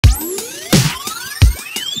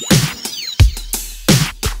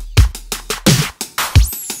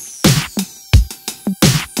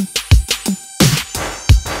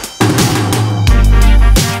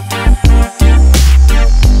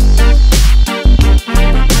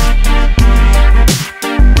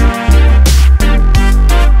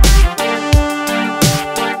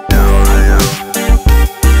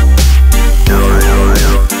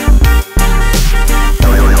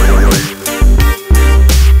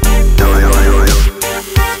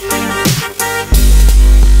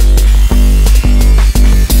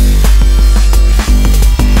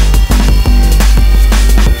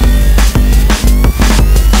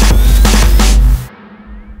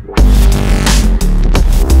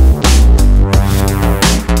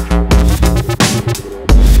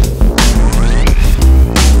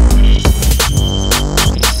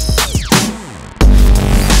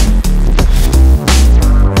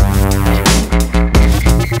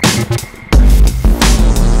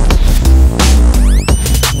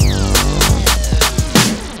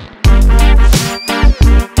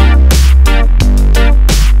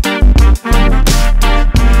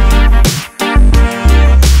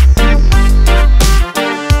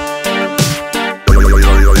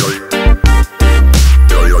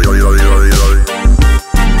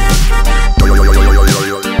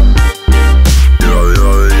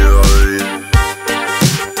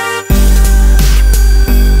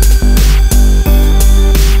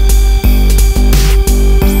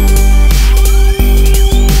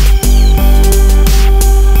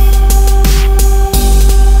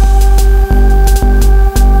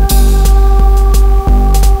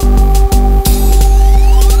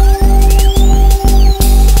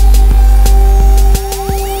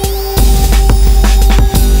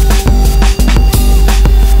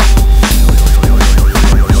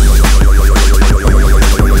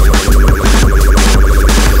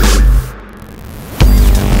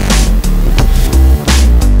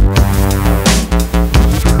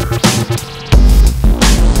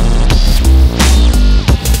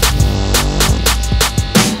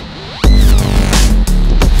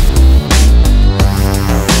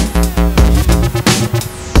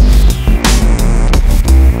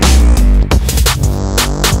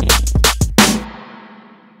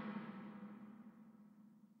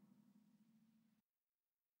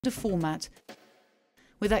calendar format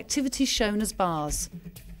with activities shown as bars,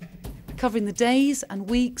 covering the days and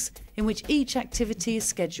weeks in which each activity is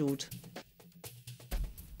scheduled.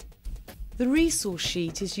 The resource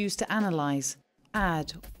sheet is used to analyse,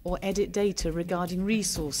 add or edit data regarding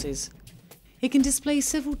resources. It can display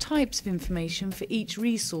several types of information for each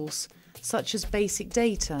resource, such as basic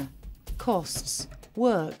data, costs,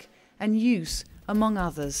 work and use, among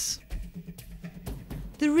others.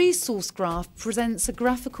 The resource graph presents a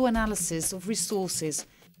graphical analysis of resources,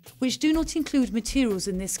 which do not include materials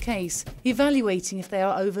in this case, evaluating if they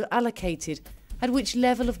are over-allocated, at which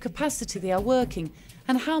level of capacity they are working,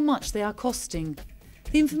 and how much they are costing.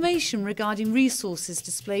 The information regarding resources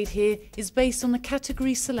displayed here is based on the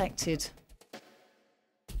category selected.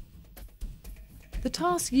 The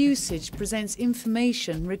task usage presents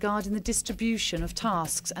information regarding the distribution of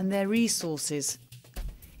tasks and their resources.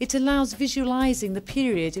 It allows visualizing the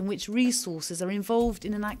period in which resources are involved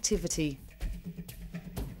in an activity.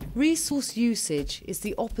 Resource usage is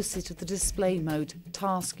the opposite of the display mode,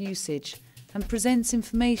 task usage, and presents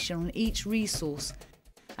information on each resource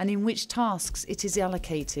and in which tasks it is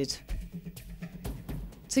allocated.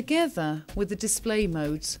 Together with the display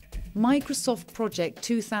modes, Microsoft Project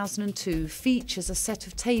 2002 features a set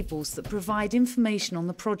of tables that provide information on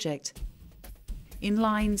the project in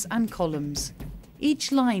lines and columns.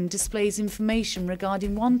 Each line displays information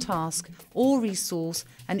regarding one task or resource,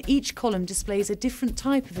 and each column displays a different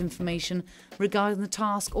type of information regarding the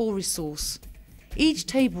task or resource. Each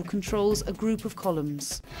table controls a group of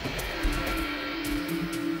columns.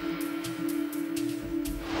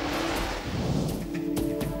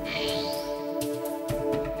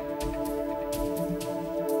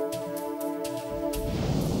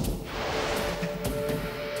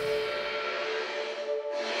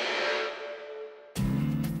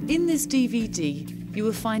 In this DVD, you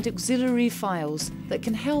will find auxiliary files that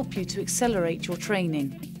can help you to accelerate your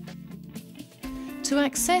training. To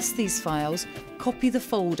access these files, copy the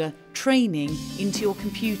folder Training into your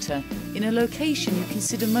computer in a location you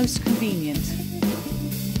consider most convenient.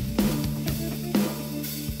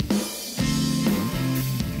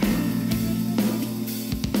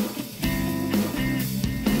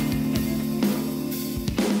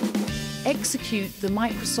 Execute the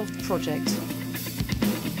Microsoft project.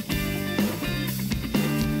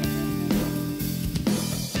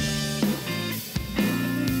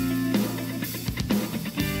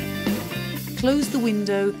 Close the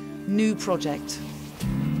window, New Project.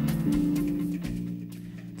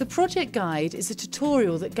 The project guide is a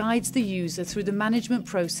tutorial that guides the user through the management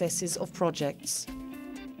processes of projects.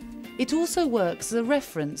 It also works as a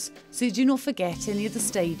reference so you do not forget any of the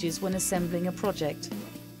stages when assembling a project.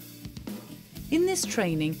 In this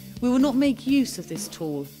training, we will not make use of this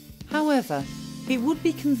tool. However, it would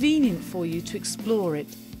be convenient for you to explore it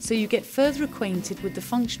so you get further acquainted with the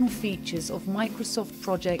functional features of Microsoft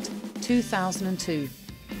Project 2002.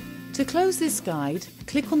 To close this guide,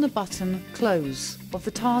 click on the button Close of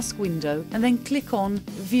the task window and then click on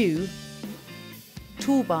View,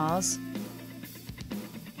 Toolbars,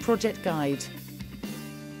 Project Guide.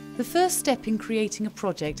 The first step in creating a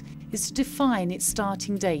project is to define its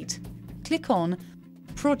starting date. Click on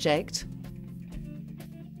Project,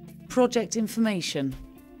 Project Information.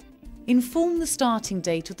 Inform the starting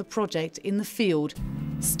date of the project in the field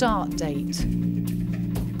Start Date.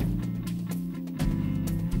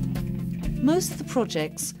 Most of the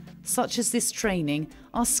projects, such as this training,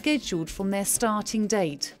 are scheduled from their starting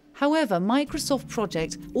date. However, Microsoft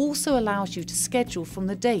Project also allows you to schedule from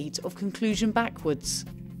the date of conclusion backwards.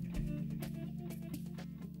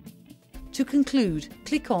 To conclude,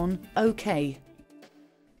 click on OK.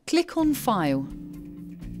 Click on File,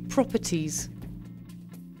 Properties,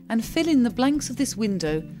 and fill in the blanks of this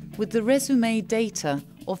window with the resume data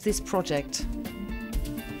of this project.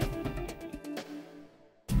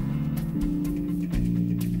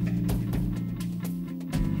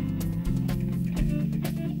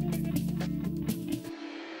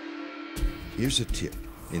 Here's a tip.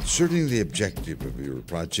 Inserting the objective of your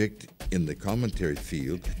project in the commentary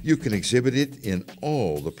field, you can exhibit it in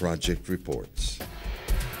all the project reports.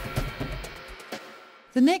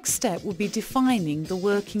 The next step will be defining the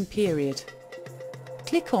working period.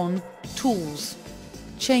 Click on Tools,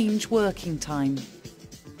 Change Working Time.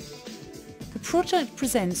 The project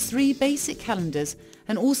presents 3 basic calendars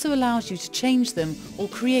and also allows you to change them or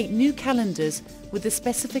create new calendars with the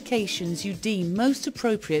specifications you deem most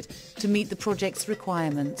appropriate to meet the project's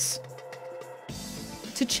requirements.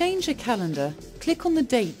 To change a calendar, click on the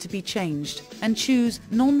date to be changed and choose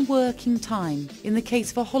Non-Working Time in the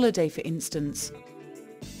case of a holiday, for instance,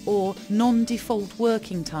 or Non-Default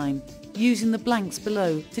Working Time using the blanks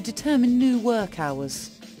below to determine new work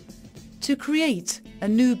hours. To create a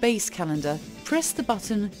new base calendar, press the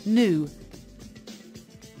button New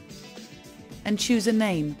and choose a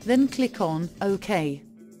name, then click on OK.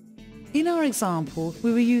 In our example,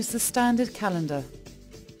 we will use the standard calendar.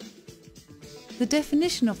 The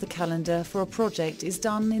definition of the calendar for a project is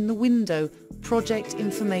done in the window Project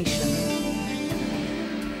Information.